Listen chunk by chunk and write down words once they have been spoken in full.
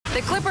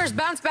The Clippers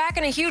bounced back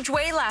in a huge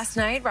way last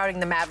night, routing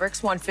the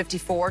Mavericks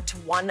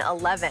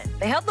 154-111.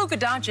 They held Luka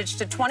Doncic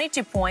to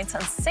 22 points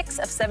on 6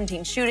 of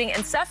 17 shooting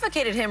and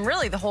suffocated him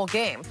really the whole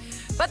game.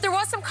 But there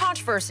was some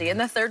controversy in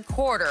the third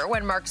quarter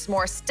when Marcus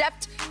Morris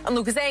stepped on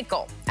Luka's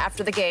ankle.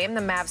 After the game, the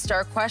Mavs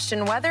star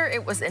questioned whether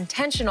it was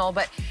intentional,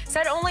 but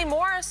said only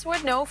Morris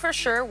would know for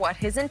sure what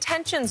his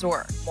intentions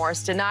were.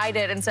 Morris denied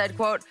it and said,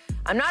 quote,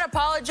 "I'm not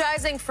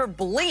apologizing for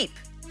bleep."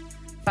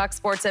 Fox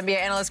Sports NBA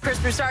analyst Chris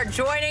Broussard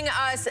joining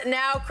us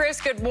now. Chris,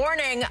 good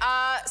morning.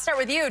 Start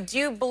with you. Do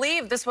you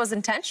believe this was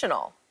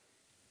intentional?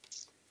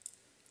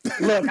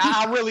 Look,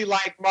 I really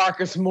like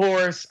Marcus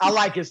Morris. I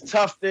like his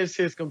toughness,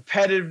 his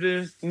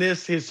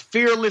competitiveness, his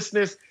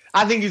fearlessness.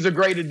 I think he's a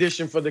great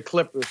addition for the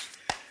Clippers.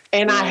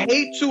 And I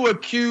hate to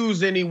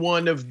accuse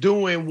anyone of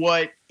doing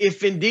what,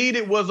 if indeed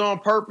it was on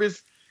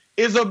purpose,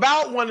 is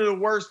about one of the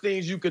worst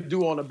things you could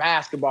do on a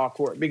basketball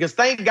court. Because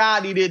thank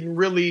God he didn't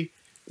really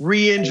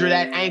re-injure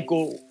that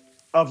ankle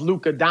of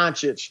Luka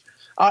Doncic,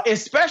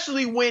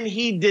 especially when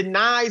he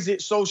denies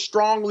it so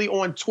strongly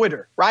on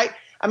Twitter, right?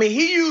 I mean,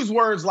 he used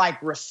words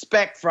like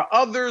respect for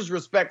others,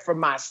 respect for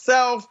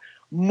myself,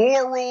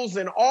 morals,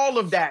 and all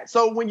of that.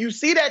 So when you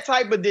see that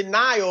type of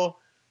denial,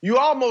 you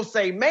almost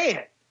say,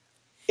 man,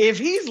 if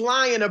he's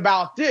lying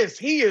about this,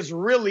 he is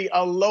really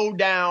a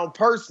low-down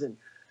person.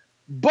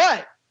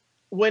 But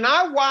when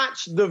I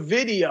watch the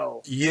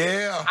video,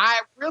 I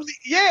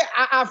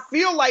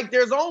feel like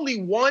there's only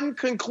one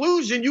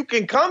conclusion you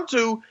can come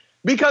to,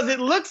 because it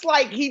looks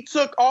like he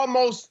took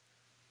almost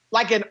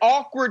like an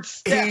awkward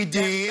step. He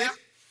did.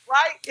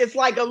 Right? It's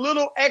like a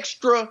little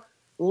extra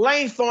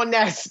length on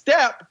that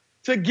step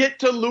to get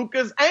to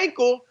Luka's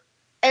ankle.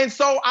 And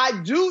so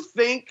I do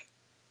think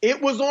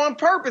it was on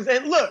purpose.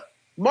 And look,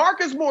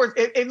 Marcus Morris,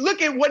 and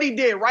look at what he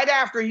did right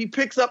after he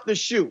picks up the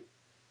shoe.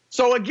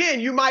 So again,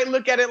 you might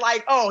look at it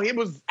like, oh, it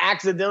was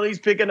accidental, he's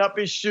picking up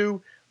his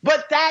shoe.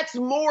 But that's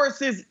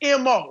Morris's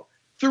MO.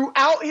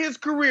 Throughout his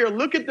career,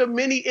 look at the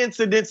many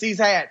incidents he's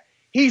had.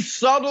 He's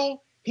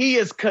subtle, he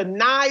is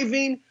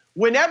conniving.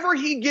 Whenever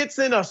he gets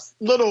in a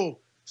little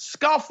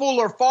scuffle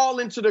or fall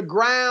into the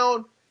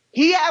ground,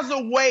 he has a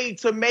way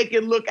to make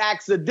it look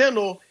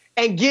accidental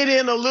and get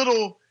in a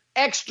little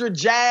extra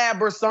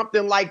jab or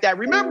something like that.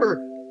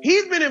 Remember,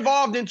 he's been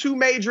involved in 2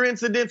 major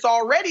incidents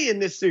already in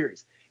this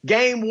series.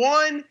 Game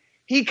 1,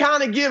 he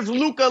kind of gives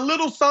Luka a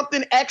little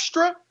something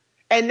extra,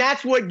 and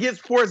that's what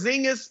gets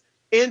Porzingis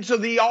into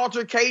the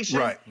altercation,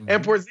 right.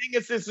 And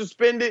Porzingis is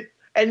suspended.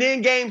 And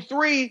then game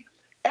 3,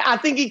 I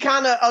think he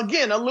kind of,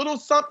 again, a little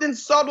something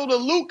subtle to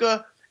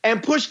Luka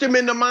and pushed him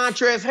into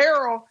Montrezl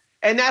Harrell,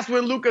 and that's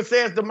when Luka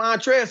says to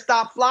Montrezl,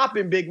 stop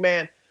flopping, big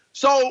man.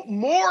 So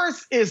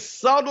Morris is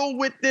subtle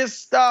with this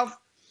stuff,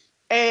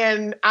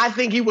 and I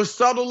think he was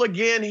subtle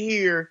again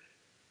here.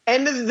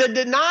 And the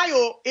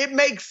denial, it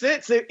makes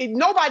sense.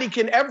 Nobody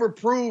can ever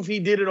prove he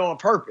did it on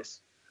purpose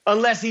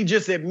unless he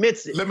just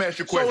admits it. Let me ask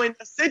you a question. So in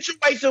a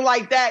situation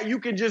like that, you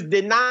can just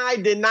deny,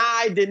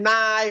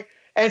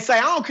 and say,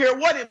 I don't care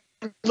what it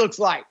looks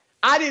like.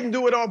 I didn't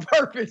do it on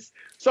purpose.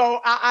 So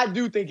I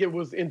do think it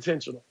was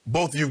intentional.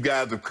 Both of you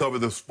guys have covered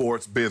the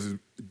sports business,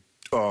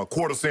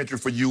 quarter century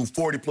for you,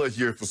 40-plus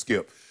years for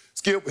Skip.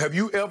 Skip, have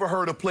you ever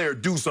heard a player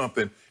do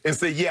something and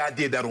say, yeah, I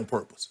did that on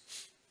purpose?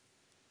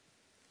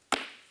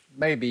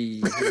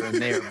 Maybe here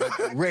and there,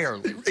 but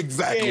rarely.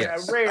 Exactly. Yeah,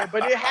 rare.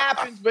 But it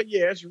happens. But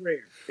yeah, it's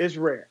rare. It's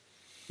rare.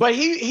 But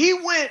he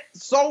went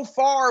so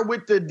far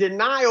with the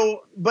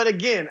denial. But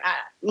again,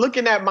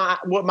 looking at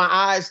what my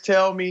eyes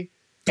tell me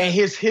and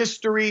his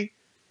history,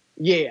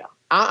 yeah,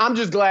 I'm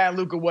just glad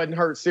Luka wasn't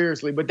hurt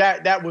seriously. But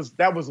that was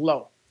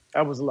low.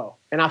 That was low,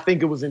 and I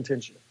think it was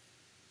intentional.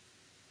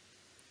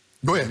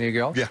 Go ahead. There you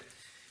go. Yeah.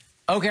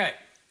 Okay,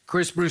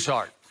 Chris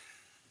Broussard.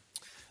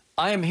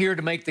 I am here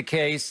to make the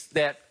case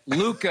that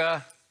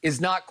Luka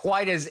is not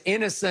quite as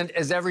innocent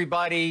as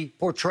everybody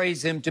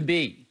portrays him to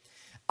be.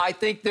 I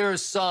think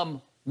there's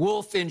some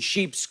wolf in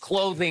sheep's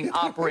clothing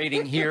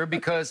operating here,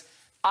 because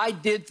I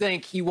did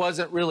think he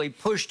wasn't really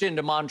pushed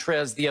into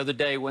Montrezl the other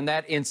day when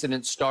that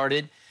incident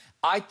started.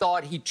 I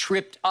thought he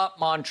tripped up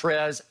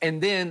Montrezl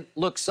and then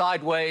looked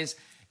sideways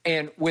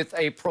and with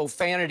a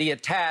profanity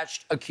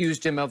attached,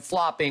 accused him of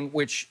flopping,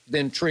 which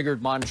then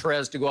triggered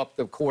Montrezl to go up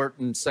the court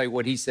and say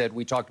what he said.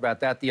 We talked about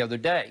that the other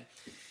day.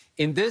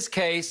 In this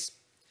case,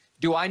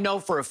 do I know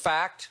for a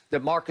fact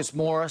that Marcus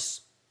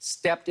Morris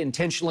stepped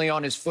intentionally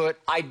on his foot?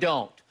 I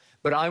don't.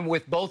 But I'm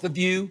with both of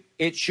you.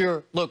 It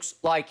sure looks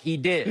like he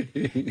did.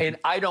 And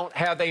I don't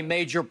have a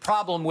major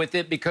problem with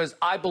it, because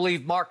I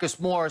believe Marcus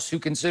Morris, who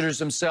considers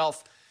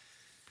himself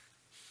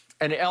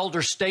an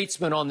elder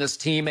statesman on this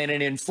team and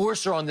an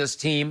enforcer on this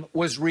team,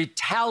 was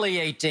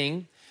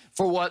retaliating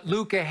for what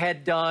Luka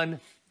had done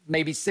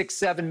maybe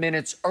 6-7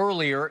 minutes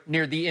earlier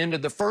near the end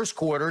of the first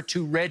quarter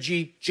to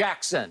Reggie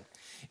Jackson.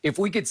 If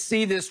we could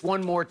see this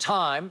one more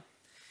time,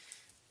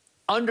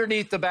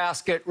 underneath the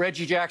basket,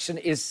 Reggie Jackson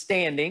is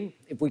standing,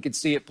 if we could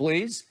see it,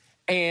 please,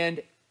 and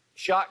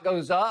shot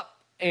goes up,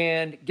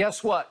 and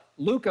guess what?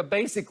 Luka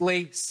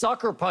basically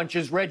sucker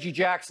punches Reggie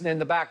Jackson in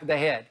the back of the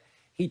head.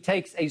 He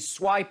takes a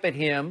swipe at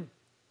him,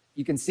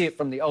 You can see it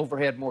from the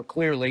overhead more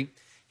clearly.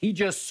 He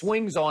just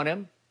swings on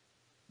him.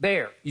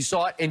 There, you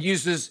saw it, and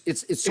uses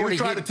it's sort of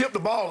trying to tip the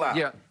ball out.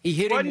 Yeah, he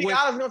hit him with.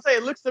 I was gonna say,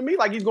 it looks to me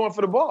like he's going for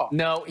the ball.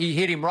 No, he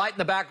hit him right in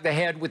the back of the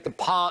head with the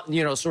palm,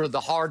 sort of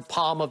the hard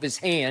palm of his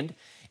hand,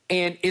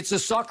 and it's a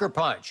sucker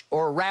punch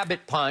or a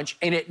rabbit punch,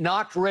 and it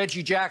knocked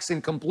Reggie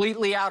Jackson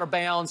completely out of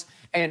bounds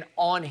and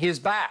on his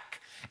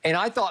back. And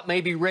I thought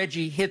maybe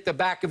Reggie hit the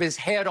back of his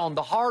head on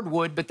the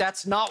hardwood, but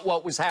that's not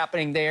what was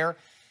happening there.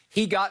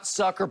 He got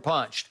sucker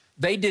punched.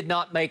 They did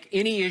not make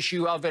any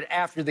issue of it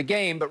after the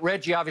game, but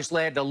Reggie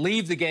obviously had to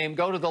leave the game,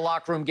 go to the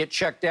locker room, get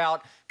checked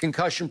out,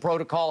 concussion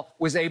protocol,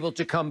 was able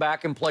to come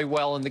back and play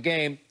well in the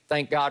game.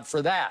 Thank God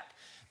for that.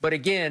 But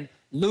again,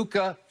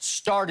 Luka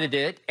started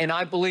it, and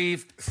I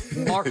believe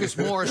Marcus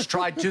Morris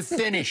tried to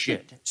finish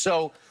it.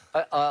 So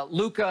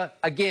Luka,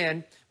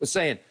 again, was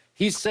saying,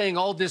 he's saying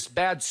all this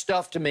bad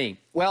stuff to me.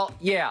 Well,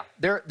 yeah,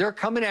 they're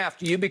coming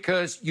after you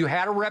because you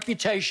had a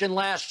reputation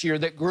last year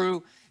that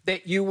grew,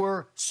 that you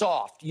were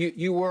soft.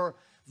 You were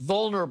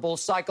vulnerable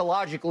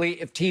psychologically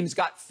if teams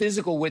got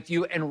physical with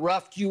you and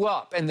roughed you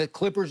up. And the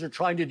Clippers are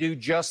trying to do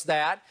just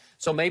that.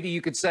 So maybe you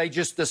could say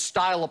just the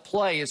style of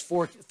play is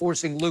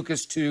forcing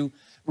Lucas to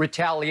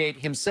retaliate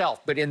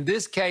himself. But in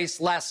this case,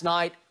 last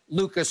night,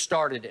 Lucas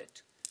started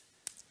it.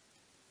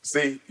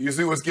 See, you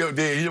see what Skip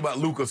did? He about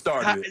Luka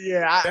started it.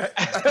 Yeah.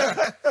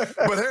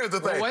 But here's the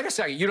thing. Well, wait a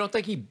second. You don't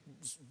think he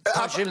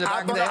punched him in the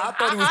back of the head? I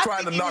thought he was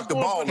trying to knock the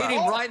ball out. Hit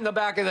him right in the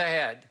back of the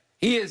head.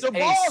 He is the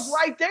ball's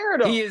right there,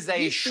 though. He is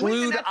a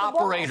shrewd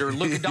operator,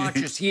 Luka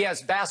Doncic. He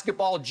has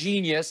basketball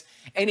genius,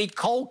 and he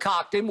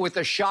cold-cocked him with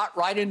a shot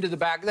right into the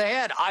back of the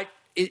head.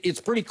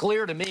 It's pretty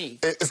clear to me.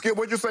 Skip,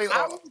 what'd you say?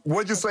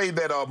 What'd you say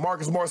that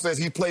Marcus Morris says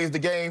he plays the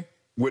game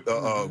with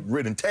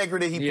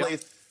integrity? He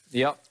plays.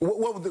 Yep.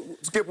 What was the,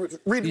 Skip,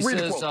 read he the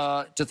says,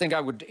 quote. To think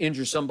I would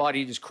injure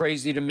somebody is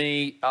crazy to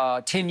me.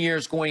 10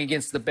 years going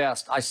against the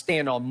best. I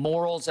stand on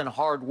morals and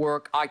hard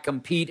work. I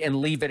compete and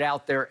leave it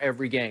out there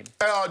every game.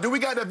 Do we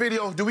got that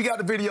video? Do we got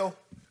the video?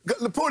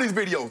 Pull these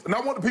videos. And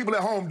I want the people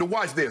at home to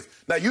watch this.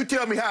 Now, you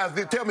tell me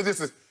tell me this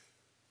is.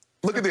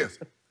 Look at this.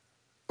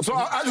 So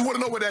I just want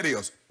to know what that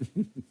is.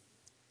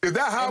 Is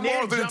that high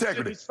morals and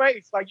integrity? His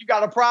face, like you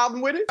got a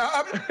problem with it?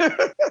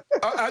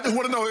 I just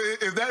want to know,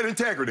 is that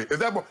integrity? Is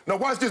that now?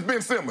 Watch this,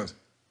 Ben Simmons.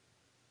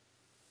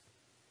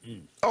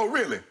 Oh,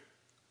 really?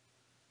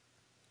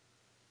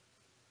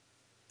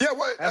 Yeah,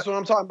 what? That's what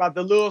I'm talking about.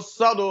 The little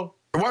subtle.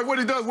 What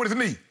he does with his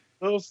knee?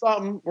 Little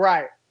something.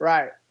 Right.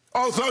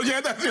 Oh, so yeah,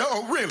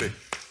 oh, really?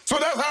 So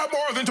that's high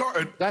morals and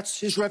integrity. That's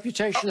his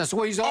reputation. That's the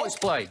way he's always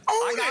played.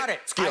 I got it.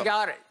 Skip. I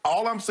got it.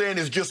 All I'm saying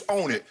is just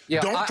own it.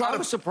 Yeah, I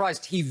was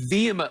surprised he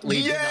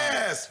vehemently denied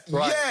it.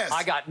 Right. Yes.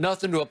 I got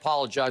nothing to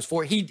apologize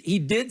for. He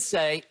did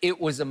say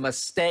it was a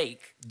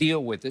mistake.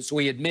 Deal with it. So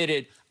he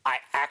admitted I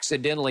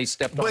accidentally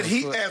stepped on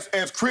his foot. But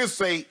as Chris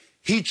say,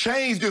 he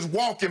changed his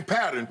walking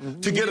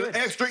pattern to get an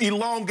extra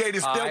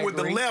elongated step with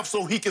the left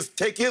so he can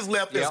take his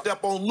left and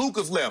step on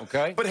Luka's left.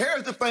 Okay. But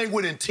here's the thing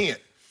with intent.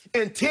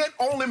 Intent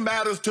only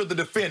matters to the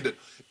defendant.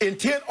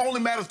 Intent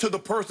only matters to the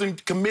person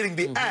committing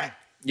the act.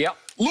 Yep.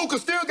 Luka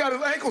still got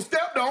his ankle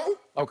stepped on.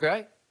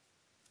 Okay.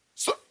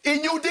 So,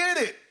 and you did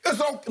it. It's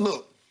okay.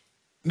 Look,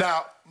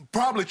 now,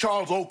 probably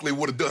Charles Oakley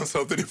would have done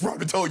something. He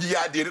probably told you,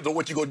 yeah, I did it, so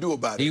what you going to do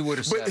about it? He would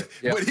have said it.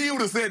 Yep. But he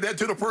would have said that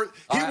to the person.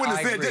 He wouldn't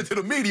have said that to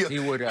the media. He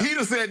would have. He'd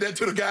have said that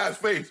to the guy's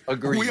face.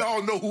 Agreed. We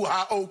all know who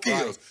High Oak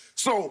is.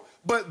 So,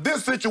 but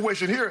this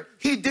situation here,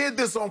 he did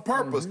this on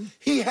purpose.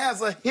 He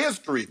has a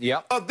history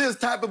of this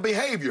type of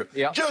behavior.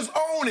 Just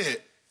own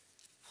it.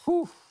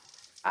 Whew.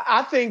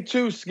 I think,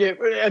 too,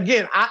 Skip,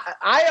 again,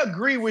 I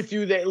agree with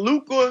you that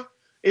Luka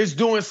is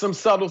doing some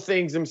subtle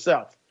things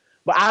himself.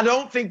 But I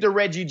don't think the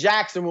Reggie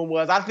Jackson one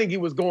was. I think he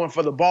was going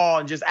for the ball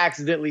and just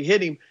accidentally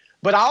hit him.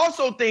 But I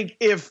also think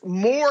if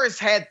Morris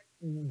had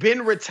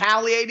been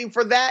retaliating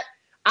for that,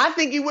 I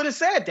think he would have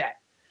said that.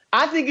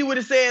 I think he would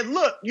have said,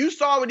 look, you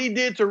saw what he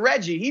did to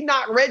Reggie. He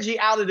knocked Reggie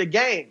out of the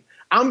game.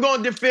 I'm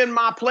going to defend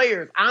my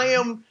players. I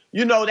am,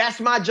 that's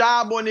my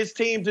job on this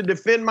team to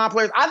defend my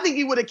players. I think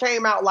he would have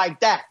came out like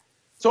that.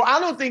 So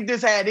I don't think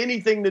this had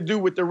anything to do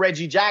with the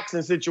Reggie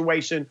Jackson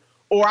situation,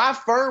 or I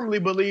firmly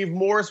believe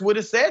Morris would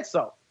have said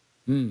so.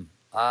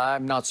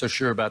 I'm not so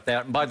sure about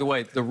that. And by the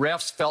way, the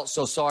refs felt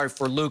so sorry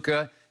for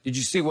Luka. Did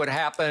you see what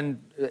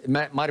happened? It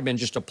might have been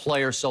just a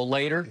play or so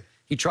later.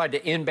 He tried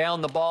to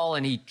inbound the ball,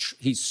 and he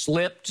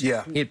slipped.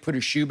 Yeah. He had put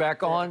his shoe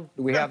back on.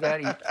 Do we have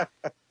that?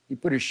 He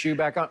put his shoe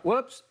back on.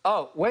 Whoops.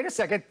 Oh, wait a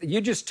second. You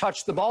just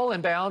touched the ball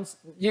in bounds.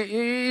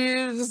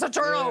 It's a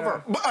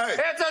turnover. Yeah.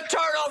 It's a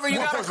turnover. You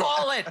got to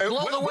call it.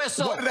 Blow the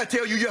whistle. What did I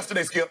tell you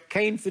yesterday, Skip?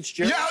 Kane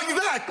Fitzgerald. Yeah,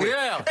 exactly.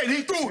 Yeah. And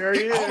he threw.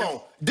 Hold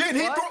on.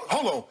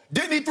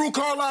 Didn't he throw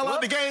Carlisle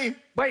out the game?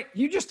 Wait,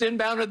 you just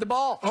inbounded the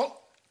ball. Oh,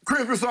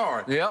 Chris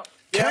Broussard. Yeah.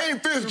 Kane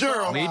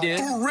Fitzgerald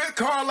threw Rick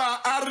Carlisle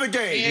out of the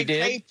game. He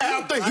did.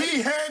 After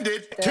he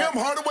handed Tim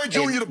Hardaway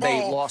Jr. the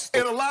ball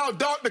and allowed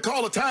Doc to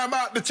call a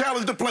timeout to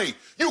challenge the play.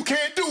 You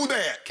can't do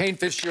that. Kane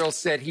Fitzgerald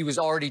said he was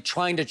already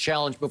trying to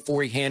challenge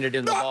before he handed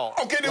in the ball.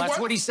 Okay, then that's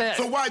what he said.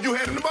 So why'd you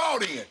hand him the ball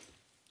then?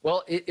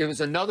 Well, it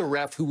was another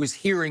ref who was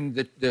hearing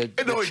the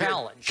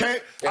challenge.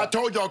 I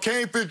told y'all,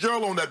 Kane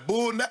Fitzgerald on that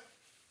bull.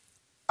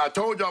 I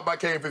told y'all about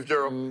Kane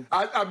Fitzgerald.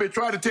 I've been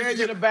trying to tell you.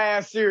 It's been a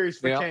bad series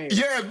for Kane.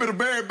 Yeah, it's been a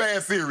very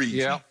bad series.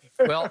 Yeah.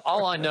 Well,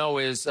 all I know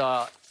is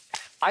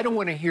I don't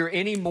want to hear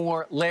any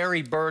more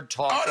Larry Bird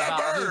talk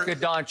about Luka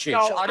Doncic.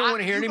 No, I don't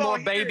want to hear any more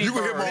baby Bird. You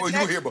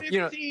hear more.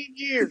 15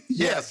 years.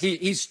 Yes.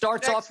 He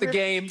starts off the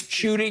game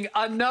shooting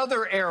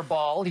another air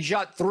ball. He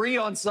shot 3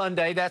 on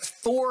Sunday. That's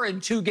 4 in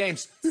 2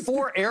 games.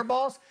 4 air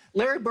balls.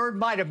 Larry Bird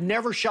might have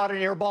never shot an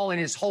air ball in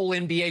his whole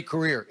NBA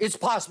career. It's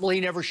possible he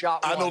never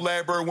shot one. I know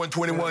Larry Bird won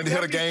 21 to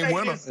hit a game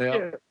winner.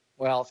 Yeah.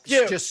 Well,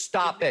 just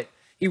stop it.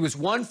 He was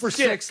 1 for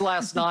 6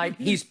 last night.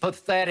 He's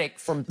pathetic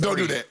from 3. Don't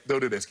do that.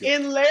 Don't do that, Skip.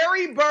 In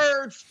Larry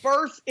Bird's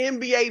first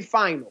NBA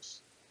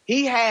Finals,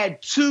 he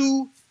had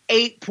 2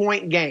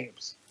 8-point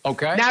games.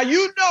 Okay. Now,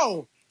 you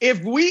know,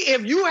 if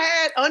you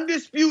had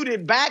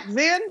Undisputed back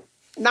then,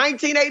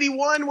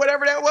 1981,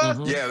 whatever that was,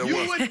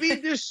 you would be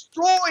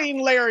destroying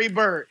Larry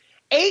Bird.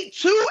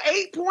 2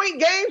 8-point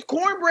games.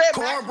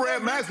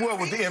 Cornbread Maxwell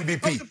was the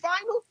MVP. Of the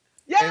final?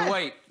 Yes. And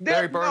wait,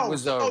 Larry Bird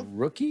was a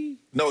rookie?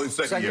 No, it's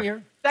second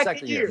year.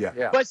 Second year.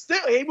 Yeah. But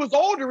still, he was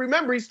older.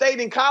 Remember, he stayed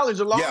in college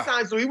a long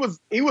time, so he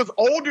was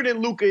older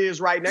than Luka is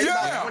right now. He's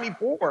about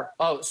 24.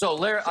 Oh, so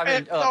Larry,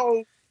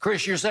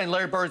 Chris, you're saying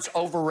Larry Bird's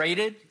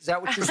overrated? Is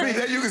that what you're saying?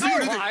 You can see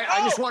what he did. I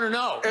just want to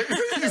know.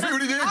 You see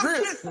what he did,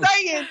 Chris?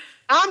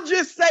 I'm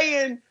just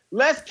saying,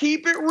 let's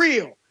keep it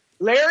real.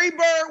 Larry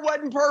Bird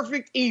wasn't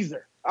perfect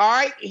either. All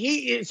right,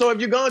 so if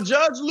you're gonna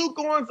judge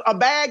Luka on a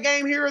bad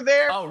game here or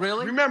there, oh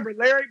really? Remember,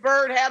 Larry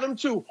Bird had him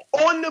too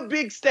on the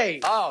big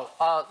stage.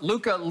 Oh,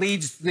 Luka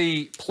leads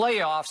the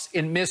playoffs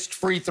in missed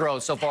free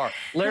throws so far.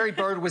 Larry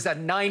Bird was a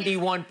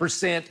 91%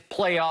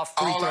 playoff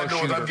free throw shooter. All I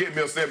know is I'm getting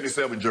me a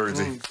 77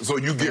 jersey, so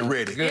you get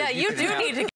ready. Yeah, you do need to.